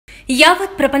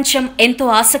యావత్ ప్రపంచం ఎంతో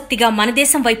ఆసక్తిగా మన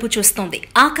దేశం వైపు చూస్తోంది.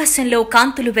 ఆకాశంలో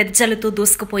కాంతులు వెదజల్లుతూ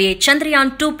దూసుకుపోయే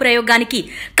చంద్రయాన్ 2 ప్రయోగానికి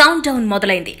కౌంట్ డౌన్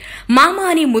మొదలైంది. మామ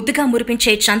అని ముద్దుగా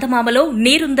మురిపించే చందమామలో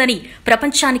నీరుందని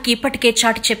ప్రపంచానికి ఇప్పటికే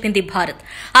చాటి చెప్పింది భారత్.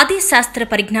 అదే శాస్త్ర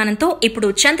పరిజ్ఞానంతో ఇప్పుడు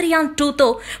చంద్రయాన్ 2తో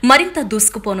మరింత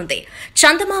దూసుకుపోనుంది.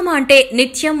 చందమామ అంటే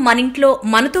నిత్యం మనింట్లో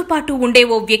మనతో పాటు ఉండే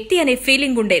ఓ వ్యక్తి అనే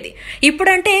ఫీలింగ్ ఉండేది.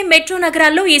 ఇప్పుడంటే మెట్రో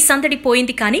నగరాల్లో ఈ సందడి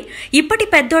పోయింది. కానీ ఇప్పటి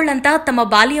పెద్దోళ్లంతా తమ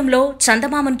బాల్యంలో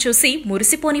చందమామను చూసి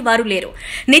మురిసిపోని వారు లేరు.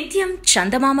 నిత్యం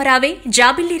చందమామ రావే,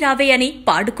 జాబిల్లి రావే అని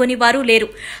పాడుకొని వారు లేరు.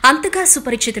 అంతగా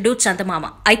సుపరిచితుడు చందమామ.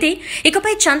 అయితే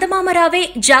ఇకపై చందమామ రావే,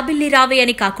 జాబిల్లి రావే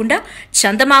అని కాకుండా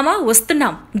చందమామ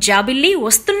వస్తున్నాం, జాబిల్లి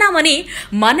వస్తున్నామని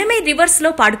మనమే రివర్స్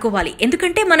లో పాడుకోవాలి.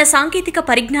 ఎందుకంటే మన సాంకేతిక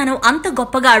పరిజ్ఞానం అంత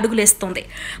గొప్పగా అడుగులేస్తోంది.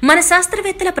 మన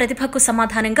శాస్త్రవేత్తల ప్రతిభకు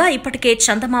సమాధానంగా ఇప్పటికే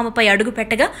చందమామపై అడుగు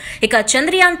పెట్టగా ఇక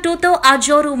చంద్రయాన్ 2తో ఆ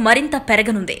జోరు మరింత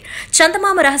పెరగనుంది.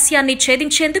 చందమామ రహస్యాన్ని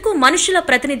ఛేదించేందుకు మనుషుల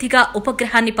ప్రతినిధిగా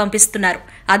ఉపగ్రహాన్ని పంపిస్తున్నారు.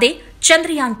 అదే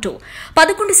చంద్రయాన్ 2.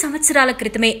 11 సంవత్సరాల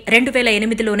క్రితమే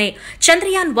 2008లోనే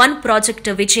చంద్రయాన్ 1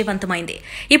 ప్రాజెక్టు విజయవంతమైంది.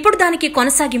 ఇప్పుడు దానికి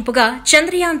కొనసాగింపుగా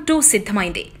చంద్రయాన్ 2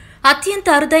 సిద్దమైంది. అత్యంత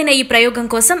అరుదైన ఈ ప్రయోగం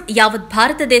కోసం యావత్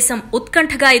భారతదేశం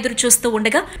ఉత్కంఠగా ఎదురుచూస్తూ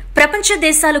ఉండగా ప్రపంచ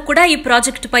దేశాలు కూడా ఈ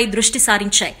ప్రాజెక్టుపై దృష్టి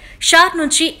సారించాయి. షార్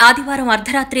నుంచి ఆదివారం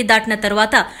అర్ధరాత్రి దాటిన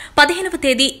తరువాత 15వ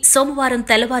తేదీ సోమవారం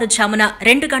తెల్లవారుజామున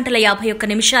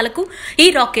 2:51 ఈ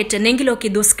rocket నింగిలోకి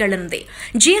దూసుకెళ్లనుంది.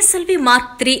 GSLV mark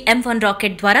 3 M1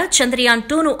 rocket ద్వారా చంద్రయాన్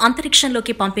 2ను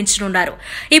అంతరిక్షంలోకి పంపించనున్నారు.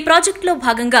 ఈ ప్రాజెక్టులో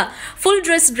భాగంగా full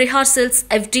dress rehearsals,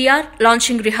 FDR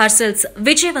launching rehearsals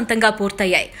విజయవంతంగా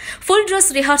పూర్తయ్యాయి. ఫుల్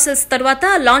డ్రెస్ రిహార్సల్స్ తర్వాత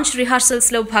లాంచ్ రిహార్సల్స్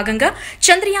లో భాగంగా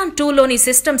చంద్రయాన్ 2లోని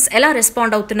సిస్టమ్స్ ఎలా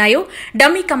రెస్పాండ్ అవుతున్నాయో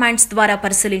డమ్మీ కమాండ్స్ ద్వారా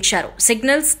పరిశీలించారు.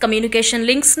 సిగ్నల్స్, కమ్యూనికేషన్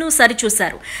లింక్స్ ను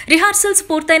సరిచూశారు. రిహార్సల్స్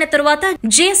పూర్తయిన తరువాత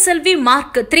GSLV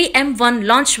mark 3 M1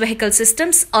 launch vehicle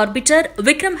systems, arbiter,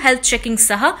 Vikram health checking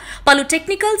సహా పలు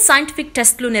టెక్నికల్, సైంటిఫిక్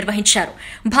టెస్టులు నిర్వహించారు.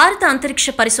 భారత అంతరిక్ష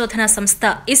పరిశోధనా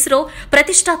సంస్థ ఇస్రో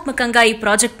ప్రతిష్టాత్మకంగా ఈ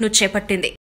ప్రాజెక్టును చేపట్టింది.